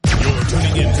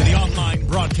into the online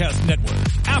broadcast network,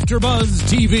 AfterBuzz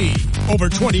TV. Over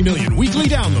 20 million weekly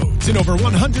downloads in over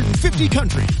 150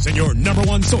 countries, and your number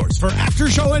one source for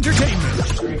after-show entertainment.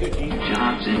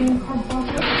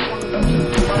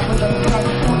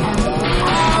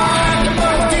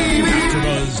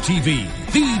 AfterBuzz TV,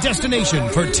 the destination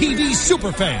for TV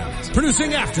superfans,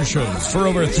 producing after-shows for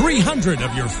over 300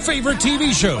 of your favorite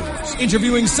TV shows,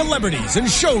 interviewing celebrities and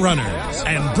showrunners,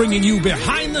 and bringing you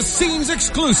behind-the-scenes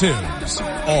exclusives.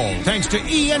 All thanks to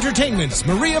E! Entertainment's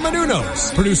Maria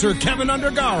Menounos, producer Kevin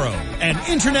Undergaro, and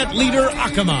internet leader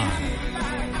Akamai.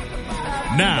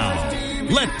 Now,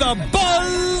 let the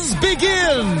buzz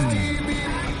begin!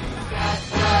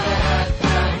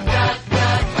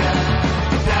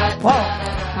 Whoa,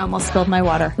 I almost spilled my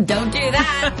water. Don't do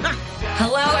that.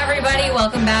 Hello, everybody.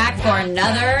 Welcome back for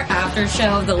another After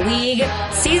Show of the League.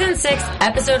 Season 6,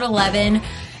 Episode 11,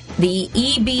 the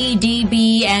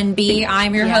EBDBNB.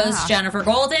 I'm your host, Jennifer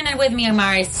Golden, and with me are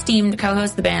my esteemed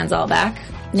co-host, the band's all back.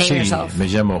 Name yourself. Me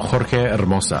llamo Jorge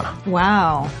Hermosa.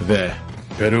 Wow. De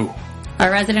Peru.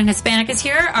 Our resident Hispanic is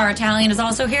here. Our Italian is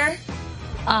also here.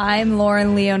 I'm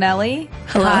Lauren Leonelli.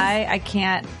 Hello. Hi, I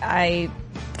can't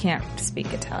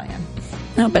speak Italian.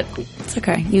 No, but it's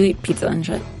okay. You eat pizza and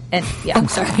shit. And yeah, I'm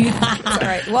sorry. It's all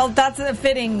right. Well, that's a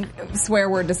fitting swear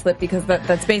word to slip because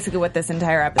that's basically what this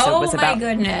entire episode was about. Oh my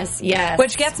goodness, yes.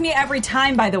 Which gets me every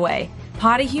time, by the way.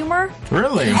 Potty humor?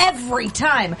 Really? Every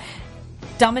time.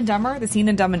 Dumb and Dumber, the scene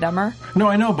in Dumb and Dumber. No,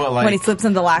 I know, but like... when he slips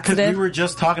in the laxative. Because we were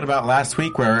just talking about last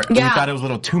week where we thought it was a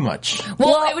little too much.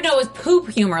 Well, it was poop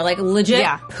humor, like legit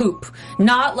poop.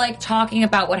 Not like talking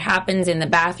about what happens in the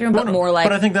bathroom, but more like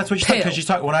But I think that's what she said, because she's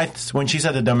talking... When she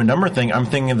said the Dumb and Dumber thing, I'm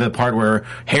thinking of the part where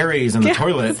Harry's in the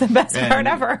toilet. It's the best part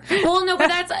ever. Well, no,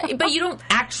 but but you don't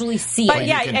actually see but it.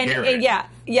 Yeah,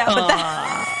 but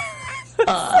that's so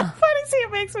funny. See,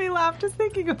 it makes me laugh just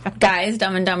thinking about it. Guys,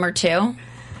 Dumb and Dumber 2.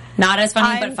 Not as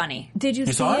funny, but funny. Did you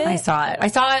see saw it? I saw it. I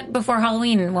saw it before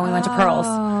Halloween when we went to Pearls.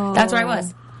 That's where I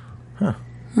was. Huh.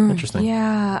 Interesting.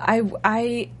 Yeah,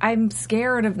 I'm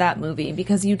scared of that movie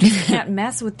because you just can't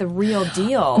mess with the real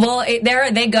deal. Well,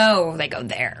 they go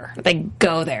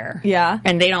there. Yeah,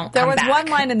 and they don't. There come was back. one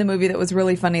line in the movie that was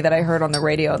really funny that I heard on the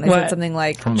radio, and they said something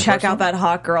like, "Check out that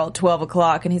hot girl at 12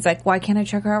 o'clock," and he's like, "Why can't I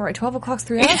check her out right? 12 o'clock's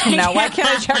 3 hours from now. Why can't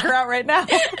I check her out right now?"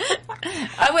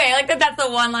 Oh wait, I like that's the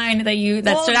one line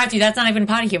that stood out to you. That's not even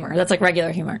potty humor. That's like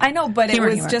regular humor. I know, but it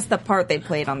was just the part they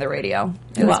played on the radio.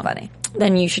 It was funny.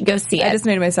 Then you should go see it. I just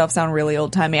made myself sound really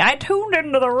old-timey. I tuned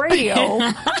into the radio.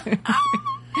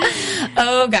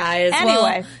 Oh, guys.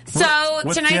 Anyway.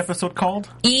 What's the episode called?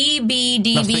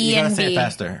 EBDBNB. You gotta say it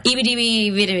faster.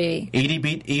 EBDBBnB.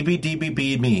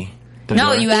 EBDBBnB.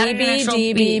 No, you added an actual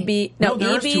B. No,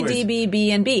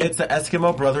 EBDBBnB. It's the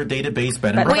Eskimo Brother Database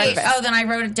Bed and Wait, Breakfast. then I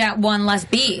wrote it down one less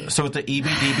B. So it's the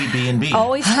EBDBBnB.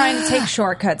 Always trying to take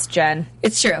shortcuts, Jen.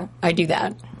 It's true. I do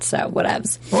that. So,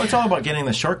 whatevs. Well, it's all about getting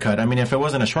the shortcut. I mean, if it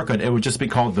wasn't a shortcut, it would just be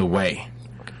called The Way.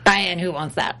 And who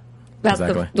wants that? That's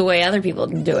exactly. the way other people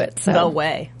do it. So. The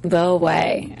way. The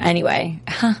way. Anyway.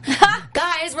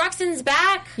 Guys, Ruxin's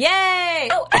back. Yay!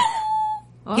 Oh.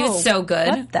 He was so good.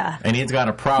 What the? And he's got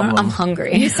a problem. I'm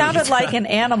hungry. You sounded like an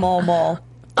animal mole.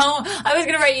 Oh, I was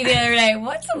going to write you the other day.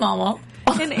 What's a mole?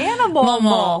 An animal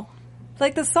mole.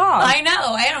 Like the song. I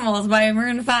know. Animals by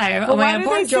Maroon 5. Well, oh my God.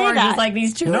 Poor George is like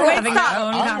these two are having their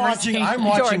own conversation. I'm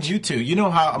watching you two. You know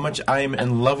how much I'm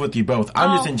in love with you both.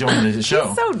 I'm just enjoying the show.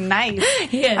 He's so nice.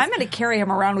 He is. I'm going to carry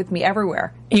him around with me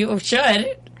everywhere. You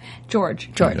should. George.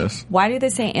 Yes. Why do they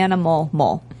say animal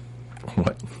mole?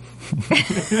 What?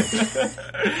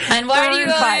 And why are you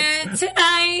going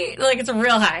tonight? Like it's a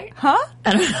real high. Huh?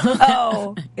 I don't know.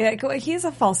 Oh, yeah, he's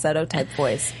a falsetto type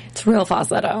voice. It's real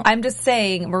falsetto. I'm just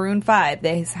saying, Maroon 5,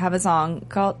 they have a song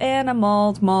called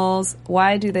Animals, Moles.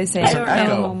 Why do they say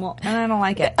animal mole? And I don't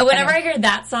like it. Whenever I hear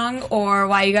that song or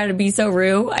Why You Gotta Be So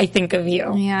Rude, I think of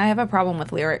you. Yeah, I have a problem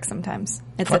with lyrics sometimes.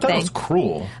 It's I a thought thing. it was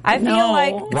cruel. I feel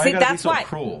like why see, gotta that's be so why.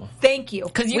 Cruel? Thank you.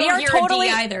 Because you don't hear a D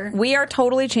either. We are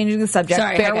totally changing the subject.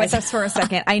 Sorry, Bear with us for a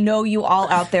second. I know you all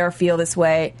out there feel this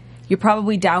way. You're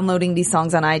probably downloading these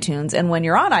songs on iTunes, and when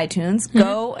you're on iTunes,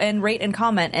 go and rate and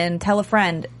comment and tell a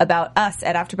friend about us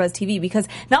at AfterBuzz TV, because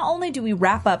not only do we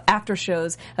wrap up after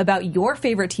shows about your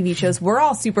favorite TV shows, we're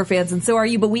all super fans, and so are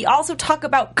you, but we also talk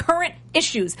about current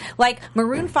issues, like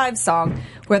Maroon 5's song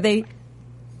where they...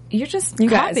 You're just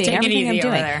copying everything I'm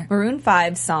doing. There. Maroon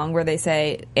 5's song where they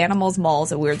say animals,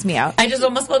 moles, it weirds me out. I just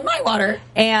almost spilled my water.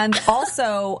 And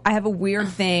also, I have a weird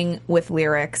thing with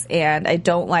lyrics, and I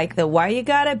don't like the why you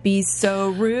gotta be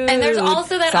so rude. And there's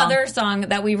also that song. other song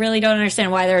that we really don't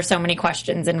understand why there are so many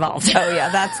questions involved. Oh yeah,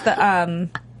 that's the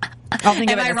I'll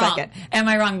think of Am it I in a wrong? second. Am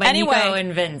I wrong? By Anyway. Nico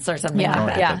and Vince or something like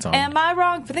that. Yeah. that song. Am I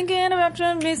wrong for thinking about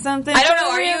trying to be something? I don't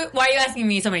know. for you? Why are you asking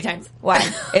me so many times? Why?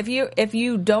 If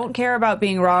you don't care about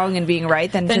being wrong and being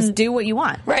right, then just do what you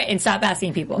want. Right, and stop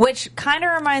asking people. Which kind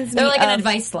of reminds me They're like of... an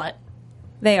advice slut.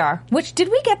 They are. Which, did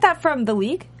we get that from the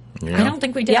League? Yeah. I don't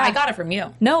think we did. Yeah. I got it from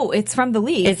you. No, it's from the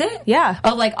League. Is it? Yeah.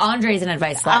 Oh, like Andre's an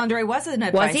advice slut. Andre was an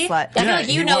advice he? slut. I feel like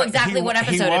you know exactly what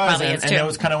episode it probably is, too. And it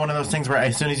was kind of one of those things where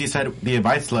as soon as you said the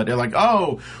advice slut, they're like,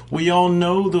 oh, we all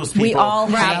know those people. We all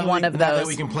So have now one of now those. that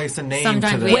we can place a name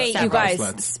Sometimes to the we Wait, you advice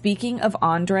guys, sluts. speaking of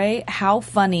Andre, how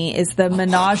funny is the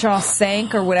Menage a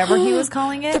Cinq or whatever he was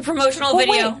calling it? The promotional Well,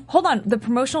 video. Wait, hold on. The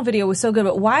promotional video was so good,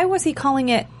 but why was he calling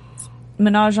it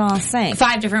Menage a Cinq?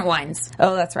 5 different wines.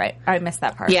 Oh, that's right. I missed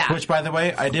that part. Yeah. Which, by the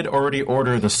way, I did already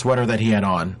order the sweater that he had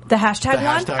on. The hashtag The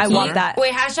one? hashtag I sweater? want that.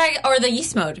 Wait, hashtag or the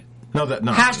yeast mode. No,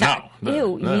 no. Hashtag. No,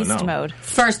 Ew, no, yeast no. mode.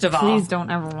 First of all, Please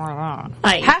don't ever wear that.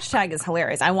 Like- Hashtag is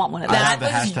hilarious. I want one of I those. have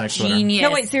that the was hashtag sweater. genius.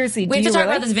 No, wait, seriously, We do have to you talk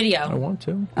really? about this video. I want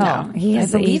to. No, he I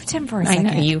has believed him for a second.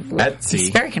 I know you. Etsy. He's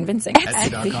very convincing.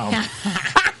 Etsy.com.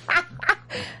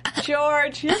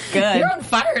 George, you're good. You're on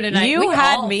fire tonight. You We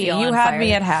had all me. feel You on had fire.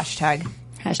 me at hashtag.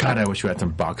 Hashtag. God, I wish we had some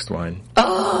boxed wine.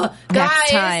 Guys.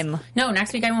 Next time. No,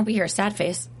 next week I won't be here. Sad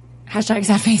face. Hashtag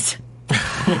sad face.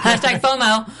 Hashtag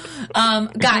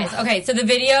FOMO. Guys, okay, so the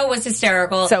video was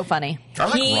hysterical. So funny. I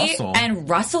like Russell. And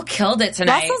Russell killed it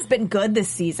tonight. Russell's been good this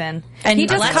season. And he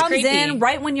just less comes creepy. in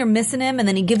right when you're missing him, and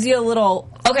then he gives you a little...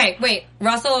 Okay, wait.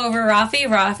 Russell over Rafi?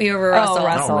 Rafi over Russell?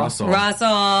 Russell. Oh, Russell.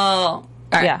 Russell.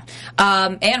 All right.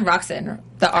 Yeah. And Roxanne,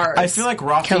 the R's. I feel like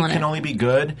Rafi Killing can it. only be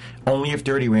good only if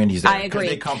Dirty Randy's there. I agree. 'Cause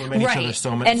they complement each Right. other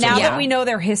so much. And now Yeah. that we know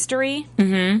their history,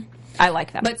 I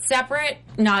like them. But separate,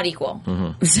 not equal.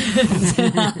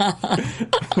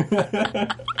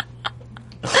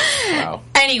 Wow.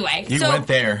 Anyway. You so went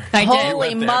there. I did. Holy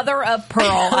went there. mother of pearl.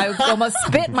 I almost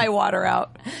spit my water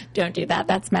out. Don't do that.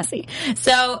 That's messy.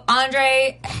 So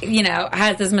Andre,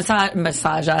 has this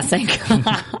massage sink.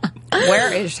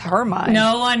 Where is her mind?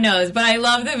 No one knows, but I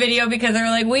love the video because they were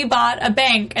like, we bought a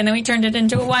bank and then we turned it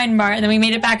into a wine bar and then we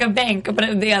made it back a bank, but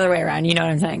it, the other way around. You know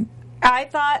what I'm saying? I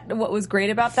thought what was great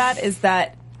about that is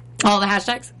that, All the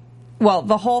hashtags? well,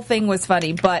 the whole thing was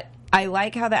funny, but I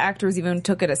like how the actors even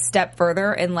took it a step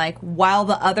further and, like, while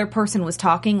the other person was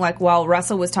talking, like, while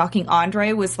Russell was talking,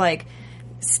 Andre was, like,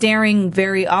 staring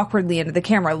very awkwardly into the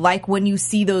camera, like when you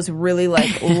see those really,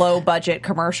 like, low-budget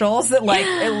commercials that, like,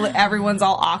 everyone's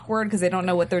all awkward because they don't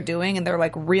know what they're doing and they're,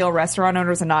 like, real restaurant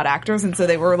owners and not actors, and so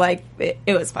they were, like,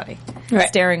 it was funny. Right.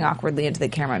 Staring awkwardly into the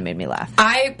camera made me laugh.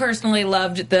 I personally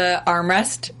loved the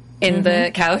armrest in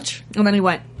the couch. And then he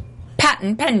went,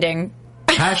 Patent pending.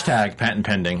 Hashtag patent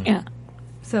pending. Yeah.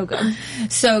 so good.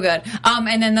 So good.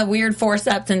 And then the weird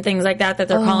forceps and things like that they're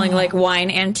calling like wine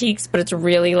antiques, but it's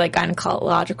really like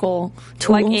gynecological tools.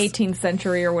 Like 18th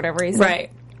century or whatever he said.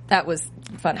 Right. That was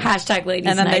funny. Hashtag ladies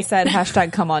And then they night. said,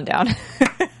 hashtag come on down.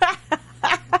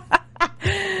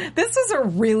 This was a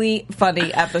really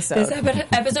funny episode. This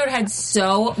episode had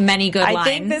so many good lines. I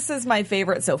think this is my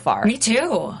favorite so far. Me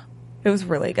too. It was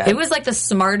really good. It was like the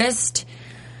smartest.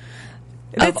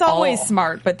 It's of always all.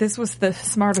 smart, but this was the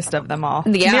smartest of them all.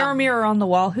 Yeah. Mirror, mirror on the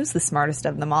wall. Who's the smartest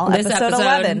of them all? This episode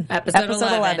 11. Episode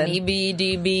 11.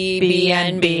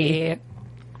 EBDBBnB.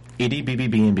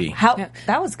 EBDBBnB. How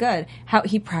that was good. How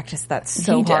he practiced that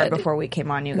so He hard did. before we came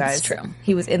on, you guys. It's true.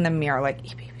 He was in the mirror like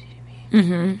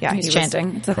yeah, He's he was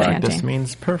chanting. It's a thing. Practice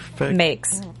means perfect.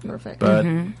 makes Perfect. But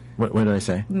what did I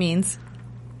say? means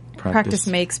practice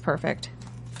makes perfect.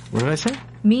 What did I say?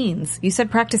 Means. You said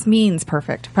practice means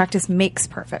perfect. Practice makes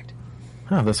perfect.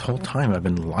 Oh, this whole time I've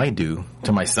been lied to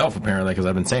myself apparently because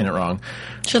I've been saying it wrong.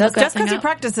 Should Just look that because thing you up.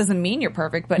 practice doesn't mean you're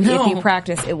perfect, but No. if you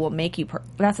practice, it will make you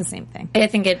perfect. That's the same thing. I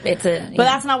think it's a. But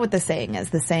that's not what the saying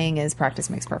is. The saying is practice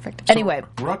makes perfect. Anyway,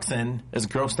 Ruxin is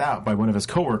grossed out by one of his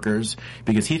coworkers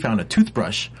because he found a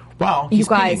toothbrush while you he's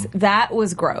guys, peeing. that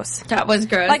was gross. that was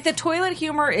good. Like, the toilet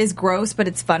humor is gross, but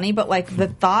it's funny. But, like, the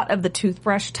thought of the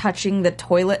toothbrush touching the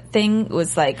toilet thing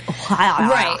was like,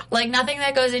 right, like nothing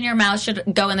that goes in your mouth should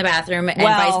go in the bathroom, and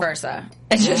Well, vice versa.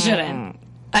 It just shouldn't.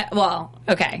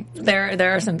 Okay,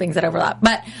 there are some things that overlap,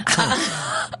 but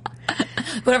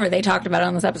whatever, they talked about it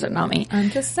on this episode, not me. I'm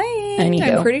just saying.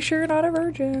 Anywho. I'm pretty sure you're not a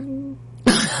virgin.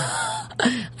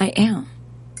 I am.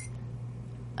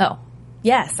 Oh.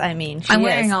 Yes, I mean, she I'm is.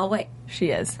 wearing all white. She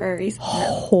is. Very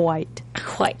White.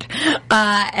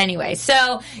 Anyway,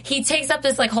 so he takes up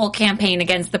this like whole campaign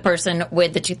against the person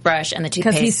with the toothbrush and the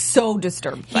toothpaste. Because he's so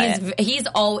disturbed by it. He's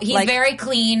Like- very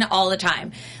clean all the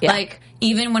time. Yeah. Like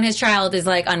even when his child is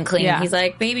like unclean, Yeah. he's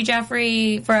like, "Baby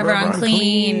Jeffrey, forever Forever unclean."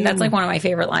 unclean. That's like one of my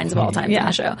favorite lines of all time in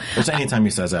the show. Just anytime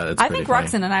he says that, it's I pretty think funny.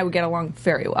 Roxanne and I would get along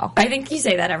very well. I think you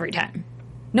say that every time.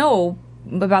 No,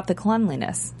 about the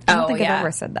cleanliness. I don't think yeah. I've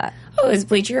ever said that. Oh, is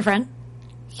Bleach your friend?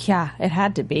 Yeah, it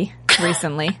had to be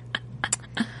recently.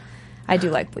 I do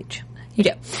like Bleach. You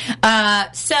do.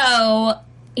 So,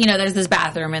 you know, there's this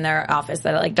bathroom in their office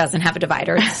that like doesn't have a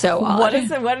divider. It's so odd. What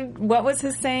is it? What was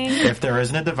his saying? If there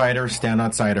isn't a divider, stand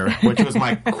outside her, which was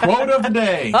my quote of the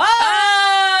day.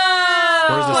 Oh!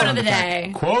 Where's the Quote sound of the effect?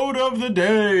 day. Quote of the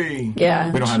day.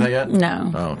 Yeah. We don't have that yet?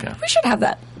 No. Oh, okay. We should have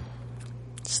that.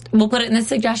 We'll put it in the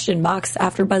suggestion box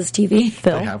after Buzz TV.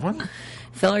 Do they have one?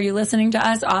 Phil, are you listening to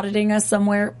us, auditing us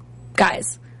somewhere?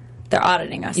 Guys, they're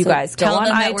auditing us. You So guys go tell on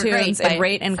them that we're great iTunes by and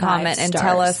rate and 5 comment and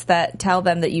stars. tell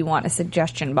them that you want a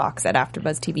suggestion box at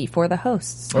AfterBuzz TV for the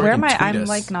hosts. Or Where you am can I? tweet I'm us.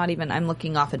 like not even. I'm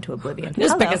looking off into oblivion.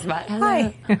 Just pick Hello. us back.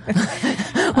 Hi.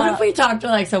 What if we talked to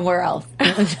like somewhere else?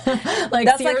 Like That's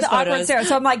like Sears the awkward photos. stare.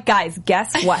 So I'm like, guys,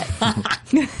 guess what?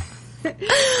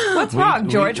 What's wrong,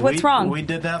 George? What's wrong? We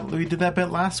did that bit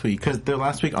last week because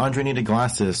last week Andre needed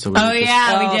glasses. So we Oh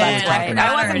yeah, we Oh, did. that's right. forgot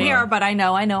I wasn't already. here, but I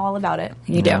know all about it.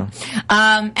 You do.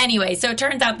 Anyway, so it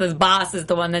turns out the boss is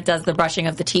the one that does the brushing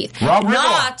of the teeth. Rob Riggle.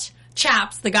 Not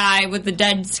Chaps, the guy with the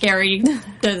dead scary,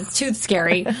 the tooth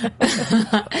scary.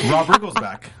 Rob Riggle's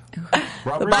back.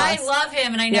 Rob Riggle. I love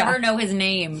him and I never know his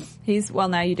name.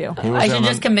 Now you do. He was I should on-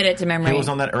 just commit it to He memory. was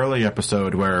on that early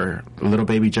episode where little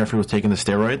baby Jeffrey was taking the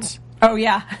steroids. Oh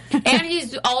yeah. And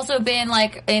he's also been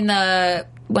like in the,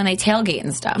 when they tailgate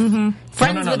and stuff.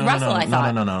 Friends with Russell, I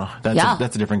thought. No. Yeah.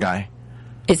 That's a different guy.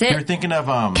 Is You're it? thinking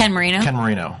of Ken Marino? Ken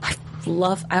Marino.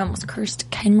 I almost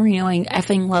cursed Ken Marino. I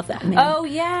effing love that man. Oh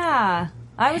yeah.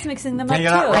 I was mixing them No, up you're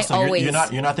not too. Russell. always- You're not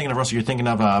thinking of Russell. You're thinking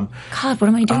of God, what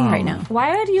am I doing right now?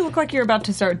 Why do you look like you're about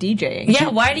to start DJing? Yeah,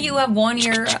 why do you have one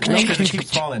ear? because he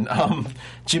keeps falling.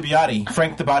 Gibbiotti,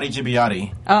 Frank the Body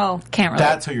Gibbiotti. Oh, Can't relate.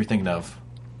 That's who you're thinking of.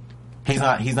 He's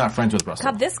not friends with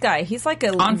Russell. God, this guy. He's like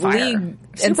a On fire. league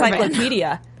Superman.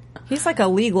 encyclopedia. He's like a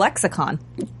league lexicon.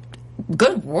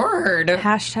 Good word.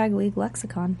 Hashtag league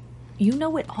lexicon. You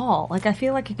know it all. Like, I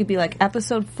feel like it could be like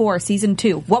episode 4, season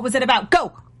 2. What was it about?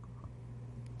 Go!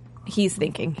 He's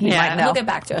thinking. He might know. He'll get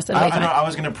back to us. I know. I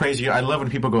was going to praise you. I love when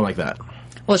people go like that.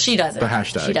 Well, she does it. The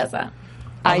hashtag. She does that.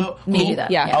 Although, Me do that.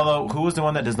 yeah. Although, who was the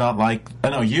one that does not like? I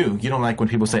know you. You don't like when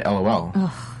people say LOL.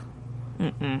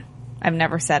 I've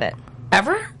never said it.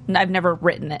 Ever? I've never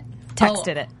written it.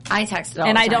 Texted it. I texted all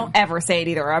And the I time. don't ever say it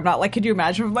either. I'm not like, could you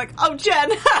imagine? I'm like, oh,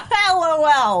 Jen,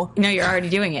 LOL. No, you're already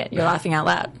doing it. You're laughing out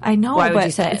loud. I know, Why but would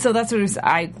you say it? so that's what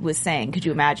I was saying. Could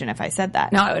you imagine if I said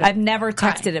that? No, I would I've never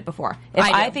cry. texted it before. If I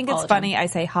do, I think all it's the time. funny, I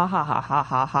say ha ha ha ha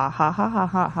ha ha ha ha ha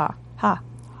ha ha ha.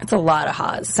 It's a lot of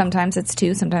ha's. Sometimes it's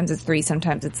 2, sometimes it's 3,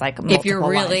 sometimes it's like multiple If you're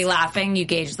really lines. laughing, you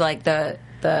gauge like the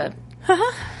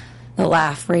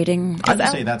laugh rating. I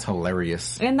just say that's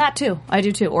hilarious. And that too. I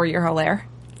do too. Or you're hilarious.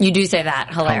 You do say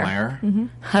that. Hilaire.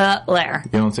 Hilaire. Hilaire.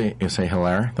 You don't say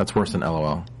hilaire. That's worse than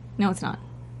LOL. No, it's not.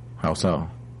 How so?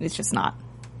 It's just not.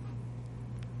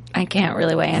 I can't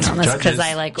really weigh in on this because Judges.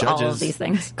 I like all of these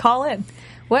things. Call in.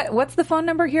 What's the phone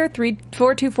number here?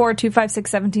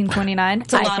 424-256-1729.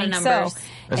 It's a lot of think numbers. So. Is it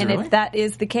And really? if that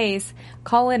is the case,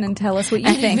 call in and tell us what you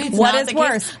And if think. it's What not is the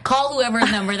worse? case, call whoever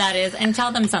number that is and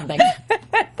tell them something.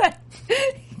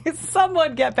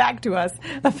 Someone get back to us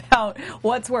about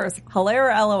what's worse, Hilaire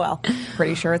or LOL.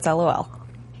 Pretty sure it's LOL.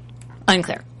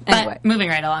 Unclear. Anyway. But moving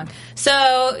right along.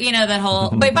 So, you know, that whole...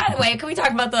 Wait, by the way, can we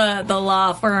talk about the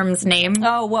law firm's name?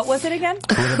 Oh, what was it again?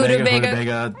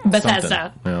 Rutabaga, Bethesda.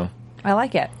 something. Yeah. I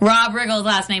like it. Rob Riggle's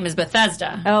last name is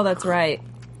Bethesda. Oh, that's right.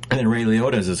 And then Ray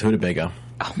Liotta's is Rutabaga.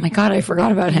 Oh my god, I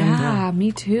forgot about him. Yeah,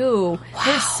 me too.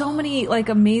 There's so many like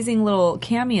amazing little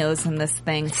cameos in this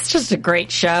thing. It's just a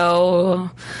great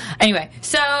show. Anyway,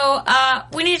 so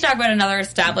we need to talk about another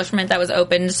establishment that was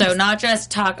opened. So not just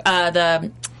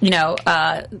the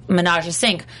Menage a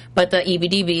Sink, but the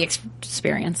EBDB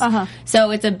experience. So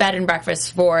it's a bed and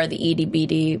breakfast for the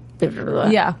EBDB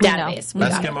Yeah, we know. database. We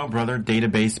got it. Eskimo Brother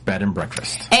Database Bed and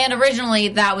Breakfast. And originally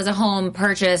that was a home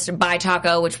purchased by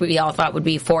Taco, which we all thought would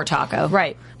be for Taco.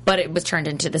 Right. But it was turned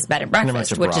into this bed and Pretty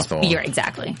breakfast, much a which is brothel. you're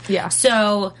exactly. Yeah.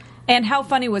 So And how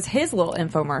funny was his little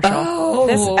infomercial? Oh.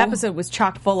 This episode was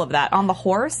chock full of that. On the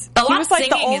horse. A lot he was like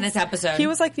singing the old, in this episode. He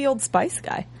was like the Old Spice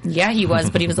guy. Yeah, he was,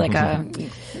 but he was like I'm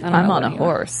on a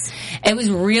horse. It was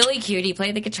really cute. He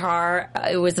played the guitar.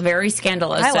 It was very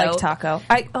scandalous. I like Taco.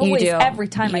 I always, every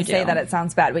time I say that, it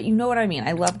sounds bad, but you know what I mean.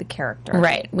 I love the character.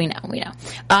 Right. We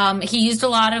know. He used a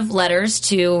lot of letters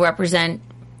to represent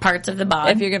parts of the bod.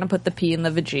 If you're going to put the P in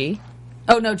the VG.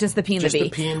 Oh, no, just the P and the V.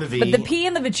 Just the P and the V. But the P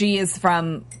and the VG is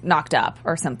from Knocked Up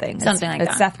or something. Something like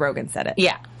that. Seth Rogen said it.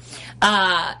 Yeah.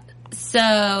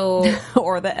 So...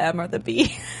 or the M or the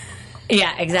B.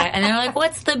 Yeah, exactly. And they're like,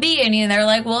 what's the B? And they're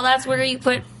like, well, that's where you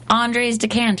put Andre's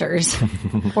decanters.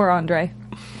 Poor Andre.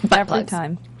 Every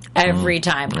time. Every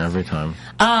time.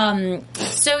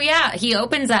 So yeah, he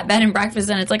opens that bed and breakfast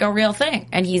and it's like a real thing.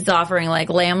 And he's offering like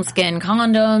lambskin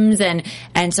condoms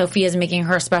and Sophia's making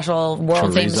her special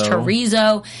world famous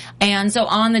chorizo. And so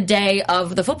on the day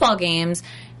of the football games,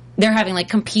 they're having like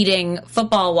competing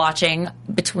football watching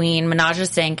between Menage a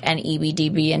Sink and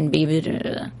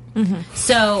EBDBNB.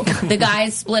 So the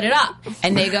guys split it up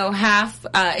and they go half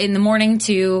in the morning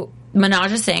to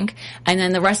Menage a Sink, and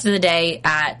then the rest of the day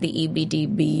at the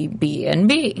EBDBBnB.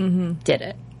 Did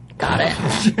it. Got it.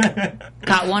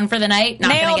 Got one for the night.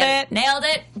 Nailed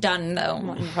it. Done, though.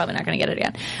 I'm probably not going to get it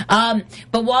again.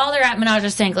 But while they're at Menage a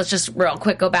Sink, let's just real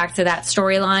quick go back to that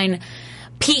storyline.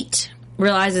 Pete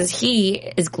realizes he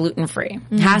is gluten-free.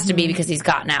 Has to be because he's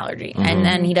got an allergy. And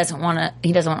then he doesn't want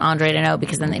Andre to know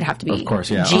because then they'd have to be of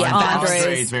course, yeah.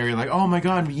 Andre's very like, oh my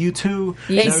god, you too.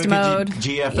 Yeast mode.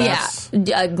 GFS.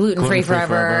 Yeah. Gluten-free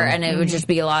forever. And it would just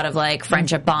be a lot of like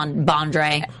friendship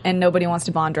bondre. And nobody wants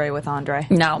to bondre with Andre.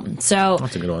 No. So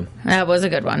that's a good one. That was a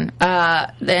good one.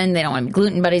 Then they don't want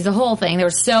gluten buddies, the whole thing. There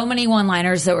were so many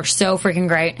one-liners that were so freaking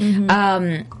great.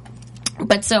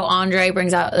 But so Andre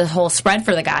brings out the whole spread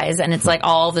for the guys, and it's like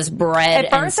all this bread.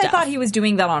 At first, and I thought he was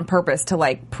doing that on purpose to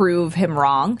like prove him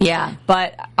wrong. Yeah,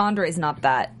 but Andre's not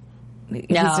that. He's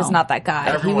just not that guy.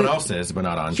 Everyone else is, but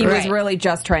not Andre. He was really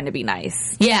just trying to be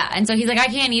nice. Yeah, and so he's like, I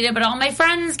can't eat it, but all my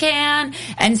friends can.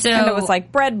 And it was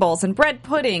like bread bowls and bread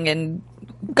pudding and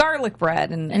garlic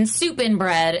bread and soup and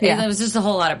bread. Yeah. It was just a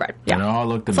whole lot of bread. Yeah. And it all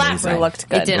looked amazing. It looked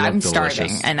good. It did. I'm starving,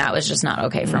 delicious. and that was just not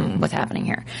okay from what's happening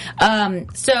here.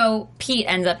 So Pete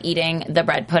ends up eating the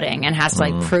bread pudding and has to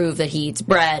like prove that he eats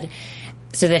bread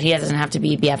so that he doesn't have to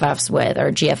be BFFs with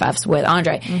or GFFs with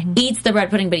Andre. Eats the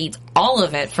bread pudding, but eats all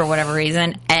of it for whatever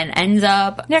reason and ends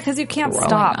up because you can't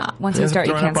stop. Once you start,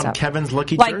 you can't stop. On Kevin's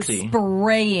lucky jersey.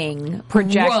 spraying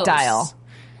projectile. Gross.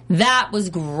 That was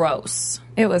gross.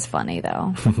 It was funny,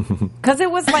 though. Because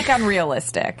it was, like,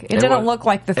 unrealistic. It didn't look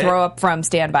like the throw-up from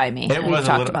Stand By Me. We've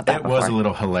talked about that before. It was a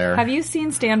little hilarious. Have you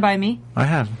seen Stand By Me? I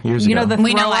have, years ago.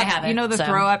 I haven't. You know the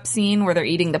throw-up scene where they're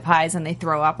eating the pies and they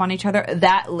throw up on each other?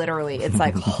 That literally, it's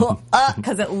like,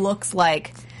 because it looks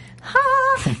like...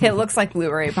 it looks like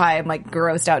blueberry pie. I'm, like,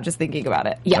 grossed out just thinking about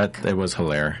it. Yeah. It was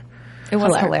hilarious. It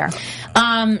was hilarious.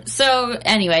 So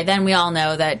anyway, then we all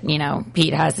know that,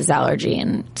 Pete has this allergy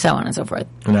and so on and so forth.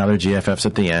 Now they're GFFs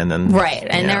at the end. And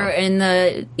they're in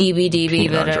the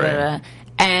EBDB,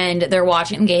 and they're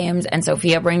watching games, and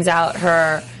Sophia brings out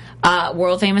her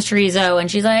world famous chorizo, and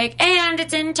she's like, and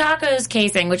it's in Taco's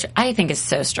casing, which I think is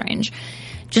so strange.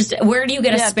 Just, where do you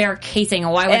get a spare casing,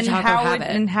 and why would Taco have it?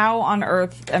 And how on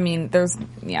earth,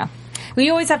 we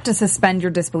always have to suspend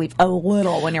your disbelief a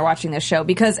little when you're watching this show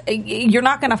because you're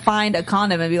not going to find a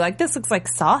condom and be like, this looks like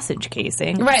sausage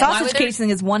casing. Right. Sausage casing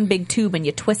is one big tube and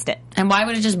you twist it. And why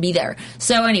would it just be there?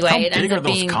 So anyway, how it ends big are up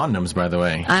those being... condoms, by the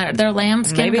way? They're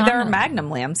lambskin Maybe condoms. they're Magnum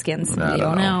lambskins. I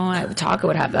don't know. Taco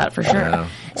would have that for sure.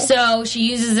 So she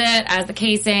uses it as the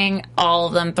casing. All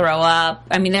of them throw up.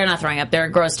 I mean, they're not throwing up.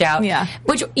 They're grossed out. Yeah.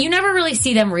 Which you never really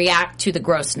see them react to the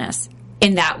grossness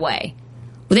in that way.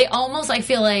 They almost, I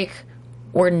feel like...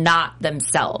 were not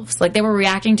themselves. Like, they were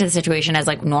reacting to the situation as,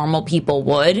 like, normal people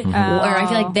would. Or I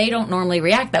feel like they don't normally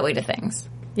react that way to things.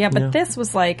 Yeah, but this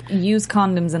was, like, use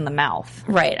condoms in the mouth.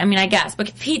 Right. I mean, I guess.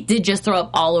 But Pete did just throw up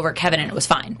all over Kevin, and it was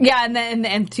fine. Yeah, and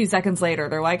then 2 seconds later,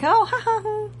 they're like, oh, ha, ha,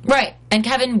 ha. Right. And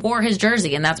Kevin wore his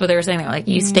jersey, and that's what they were saying. They were like,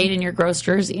 you stayed in your gross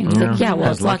jersey. And he's like, yeah, well,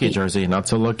 it's lucky. Jersey, not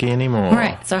so lucky anymore.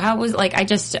 Right. So how was, like,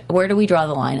 where do we draw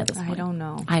the line at this point? I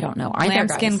don't know.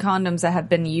 Lambskin condoms that have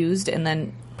been used and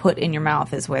then put in your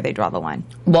mouth is where they draw the line.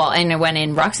 Well, and it went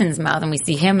in Ruxin's mouth, and we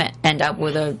see him end up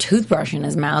with a toothbrush in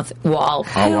his mouth while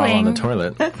while on the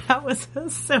toilet. That was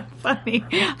so funny.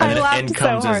 I laughed in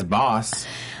comes his boss.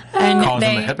 And calls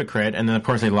him a hypocrite, and then of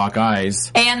course they lock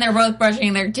eyes. And they're both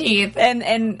brushing their teeth.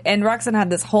 And Ruxin had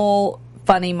this whole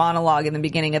funny monologue in the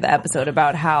beginning of the episode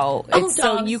about how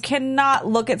so you cannot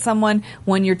look at someone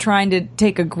when you're trying to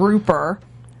take a grouper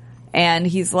And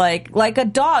he's like a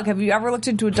dog. Have you ever looked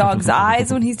into a dog's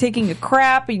eyes when he's taking a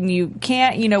crap and you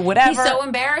can't, whatever? He's so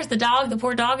embarrassed. The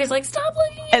poor dog is like, stop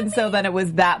looking at me. And so then it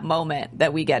was that moment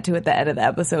that we get to at the end of the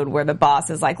episode where the boss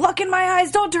is like, look in my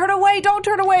eyes, don't turn away.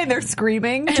 And they're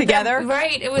screaming together.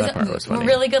 Right. It was a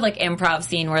really good like improv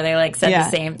scene where they like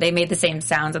said they made the same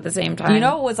sounds at the same time. You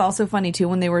know what was also funny too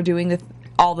when they were doing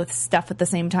all the stuff at the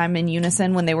same time in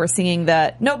unison when they were singing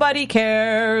the nobody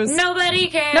cares. Nobody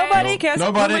cares. Nobody cares.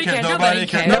 Nobody cares. Nobody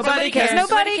cares. Nobody cares.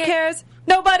 Nobody cares.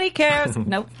 Nobody cares.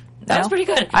 Nope. That was pretty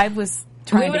good. I was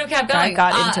trying we would have kept going. I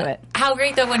got into it. How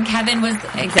great though when Kevin was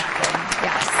exactly.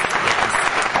 Yes.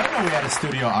 I don't know we had a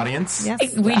studio audience.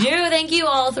 Yes. We do. Thank you,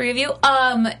 all three of you.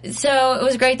 So it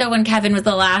was great though when Kevin was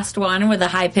the last one with the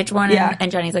high pitched one,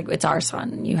 and Jenny's like, "It's our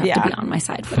son. You have to be on my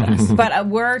side for this." But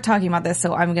we're talking about this,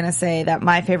 so I'm going to say that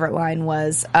my favorite line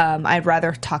was, "I'd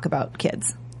rather talk about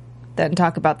kids than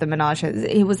talk about the menage."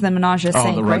 It was the menage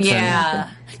saying, the right yeah.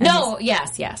 No.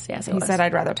 Yes. He said,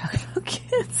 "I'd rather talk about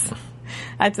kids."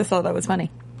 I just thought that was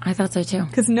funny I thought so too.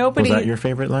 because nobody. Was that your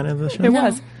favorite line of the show? It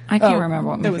was. I can't remember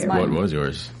what my it was favorite. mine. What was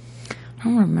yours? I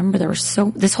don't remember. There was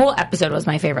this whole episode was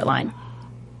my favorite line.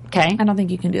 Okay. I don't think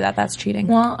you can do that. That's cheating.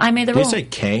 Well, I made the Did rule. you say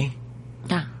K?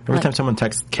 Yeah. Every time someone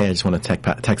texts K, I just want to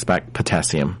text back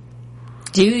potassium.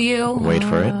 Do you? Wait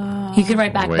for it. You could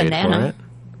write back Wait banana. for it.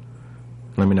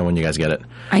 Let me know when you guys get it.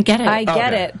 I get it. I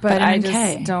get it, but I Vitamin just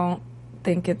K. don't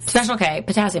think it's. Special K,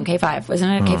 potassium, K5.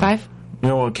 Wasn't it K5? You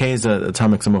know what? K is the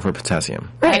atomic symbol for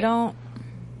potassium. Right. I don't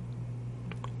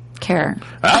care.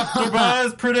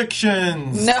 AfterBuzz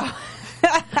predictions. know.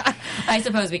 I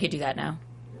suppose we could do that now.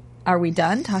 Are we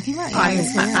done talking about it?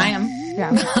 I am.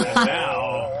 Yeah.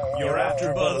 Now, your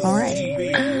AfterBuzz All right.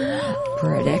 TV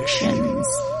Predictions.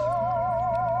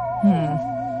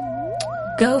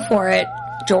 Go for it,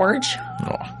 George.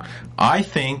 Oh. I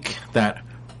think that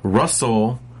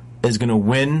Russell is going to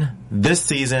win this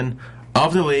season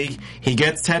of the league. He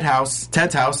gets Ted's house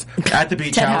at the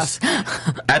beach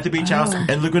house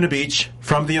in Laguna Beach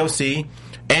from the OC,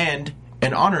 and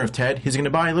in honor of Ted, he's going to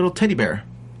buy a little teddy bear.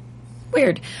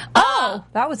 Weird. Oh,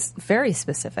 That was very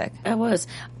specific. it was.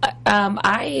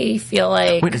 I feel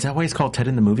like. Wait, is that why he's called Ted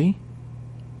in the movie?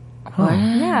 What?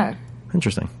 Yeah.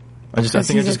 Interesting. I think I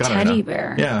he's just a got it. teddy now.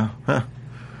 bear. Yeah. Huh.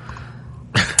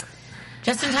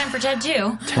 Just in time for Ted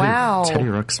too. Wow. Teddy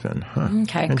Ruxpin. Huh.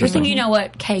 Okay. Good Interesting. thing you know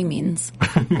what K means.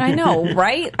 I know,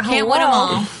 right? Can't win them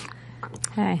all.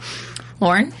 Hey.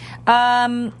 Lauren?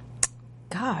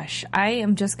 Gosh, I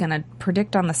am just going to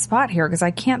predict on the spot here because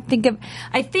I can't think of.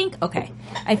 I think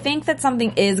that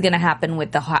something is going to happen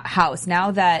with the house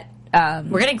now that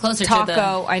We're getting closer Taco. to the.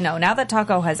 I know now that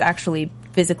Taco has actually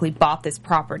physically bought this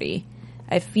property.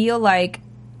 I feel like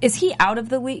is he out of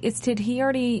the league? Did he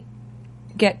already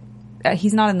get?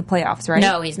 He's not in the playoffs, right?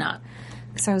 No, he's not.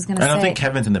 So I was going to say. I don't think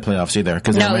Kevin's in the playoffs either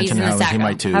because No, they he's mentioned in the how he second.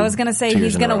 might too. I was going to say 2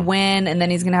 years he's in going a to row. win, and then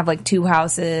he's going to have like 2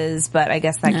 houses, but I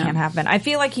guess that can't happen. I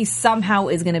feel like he somehow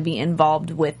is going to be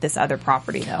involved with this other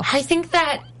property, though. I think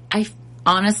that I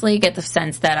honestly get the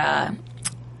sense that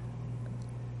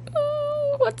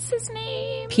what's his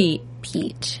name?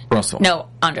 Pete. Russell. No,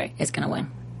 Andre is going to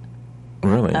win.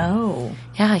 Really? Oh.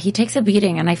 Yeah, he takes a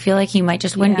beating, and I feel like he might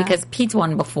just win Yeah. because Pete's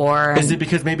won before. Is it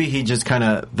because maybe he just kind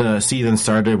of the season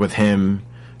started with him,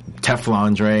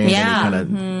 Teflon Dre, and Yeah. then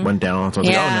he kind of went down. So I was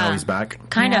like, oh, now he's back.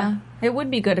 Kind of. Yeah. It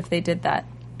would be good if they did that.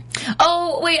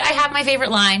 Oh, wait, I have my favorite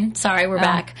line. Sorry, we're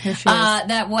back. here she is.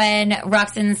 That when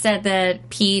Roxanne said that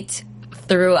Pete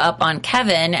threw up on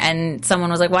Kevin, and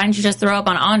someone was like, why didn't you just throw up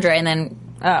on Andre? And then,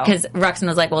 because Roxanne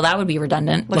was like, well, that would be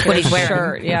redundant. Look what he's wearing.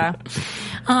 Shirt, yeah.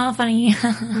 Oh, funny.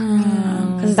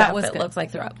 Because That was good. looks like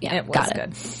throw up. Yeah, It was got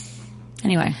good.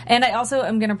 Anyway. And I also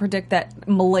am going to predict that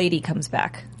Milady comes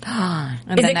back.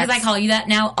 Is it because I call you that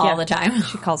now all the time?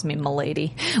 She calls me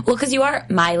Milady. Well, because you are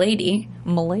my lady,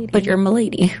 Milady. but you're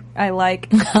Milady. I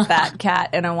like that cat,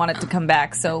 and I want it to come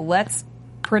back. So let's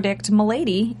predict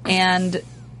Milady and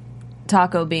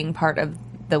Taco being part of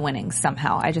the winnings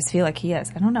somehow. I just feel like he is.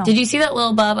 I don't know. Did you see that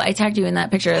Lil Bub? I tagged you in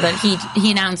that picture that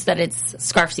he announced that it's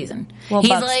scarf season. Lil He's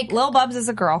Bubs. like, Lil Bubs is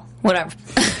a girl. whatever.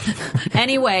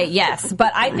 Anyway, yes,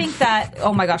 but I think that.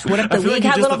 Oh my gosh, what if the I feel league like you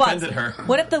had just Little Bubs? offended her.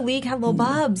 What if the league had Little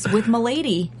Bubs with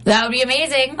Milady? That would be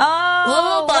amazing. Oh,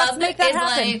 Lil let's Bub make that is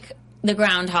happen. like the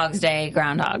Groundhog's Day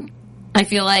groundhog. I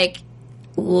feel like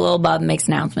Lil Bub makes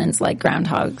announcements like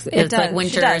groundhogs. It's does. like She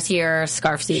winter does. is here,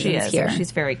 scarf She season is. is here.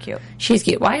 She's very cute. She's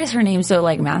cute. Why is her name so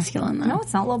like masculine though? No,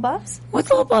 it's not Lil Bubs. What's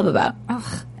Lil Bub about?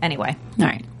 Ugh. Anyway, All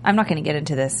right. I'm not going to get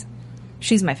into this.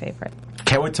 She's my favorite.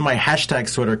 Can't wait till my hashtag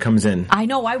sweater comes in. I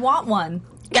know. I want one.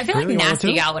 I feel Really? like You want Nasty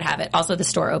to? Gal would have it. Also, the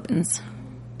store opens.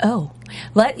 Oh,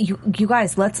 you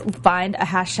guys, let's find a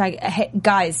hashtag. Hey,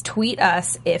 guys, tweet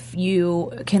us if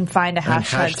you can find a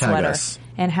hashtag sweater. Us.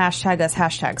 And hashtag us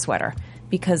 #sweater.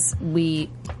 Because we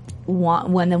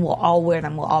want, then we'll all wear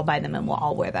them, we'll all buy them, and we'll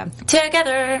all wear them.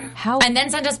 Together. And then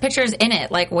send us pictures in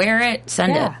it. Like, wear it,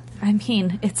 send it. I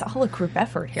mean, it's all a group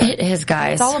effort here. It is,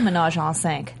 guys. It's all a menage en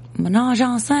cinq. Menage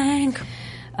en cinq.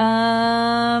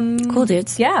 Cool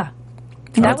dudes. Yeah.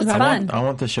 That was fun. I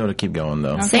want the show to keep going,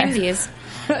 though. Okay. Same views.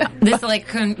 This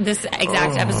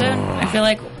exact episode, I feel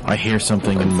like I hear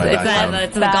something in my background.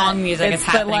 It's the gong music. It's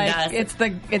happening to us.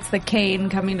 It's the cane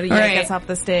coming to yank us off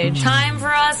the stage. Time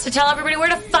for us to tell everybody where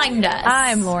to find us.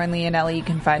 I'm Lauren Leonelli. You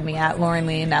can find me at Lauren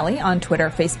Leonelli on Twitter,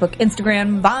 Facebook,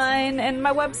 Instagram, Vine, and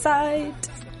my website.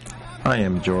 I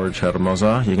am George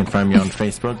Hermosa. You can find me on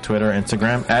Facebook, Twitter,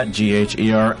 Instagram at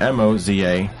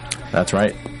GHERMOZA. That's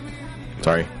right.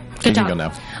 Sorry. Good job. Go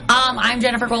now. I'm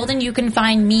Jennifer Golden. You can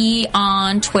find me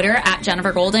on Twitter at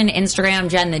Jennifer Golden, Instagram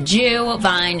Jen the Jew,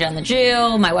 Vine Jen the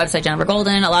Jew, my website Jennifer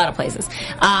Golden, a lot of places.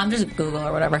 Just Google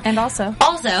or whatever. And also,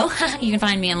 you can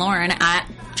find me and Lauren at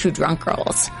Two Drunk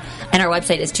Girls. And our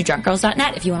website is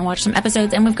twodrunkgirls.net if you want to watch some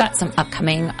episodes. And we've got some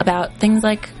upcoming about things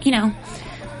like,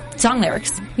 song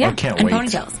lyrics. Yeah. I can't and wait.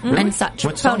 Ponytails. Really? And such.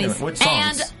 What songs?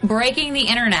 And breaking the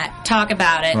internet. Talk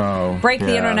about it. Oh, break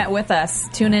the internet with us.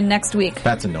 Tune in next week.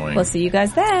 That's annoying. We'll see you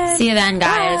guys then. See you then,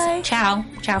 guys. Bye. Ciao.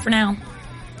 Ciao for now.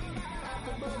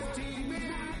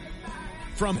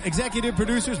 From executive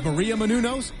producers Maria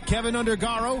Menounos, Kevin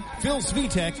Undergaro, Phil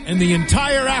Svitek, and the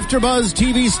entire AfterBuzz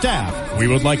TV staff, we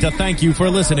would like to thank you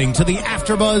for listening to the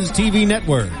AfterBuzz TV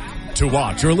network. To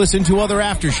watch or listen to other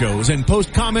after shows and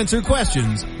post comments or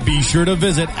questions, be sure to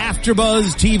visit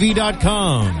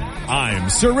AfterBuzzTV.com. I'm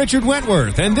Sir Richard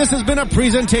Wentworth, and this has been a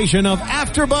presentation of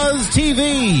AfterBuzz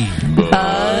TV.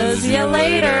 Buzz you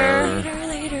later.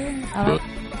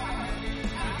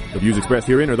 The views expressed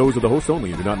herein are those of the hosts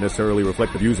only and do not necessarily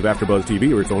reflect the views of AfterBuzz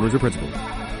TV or its owners or principals.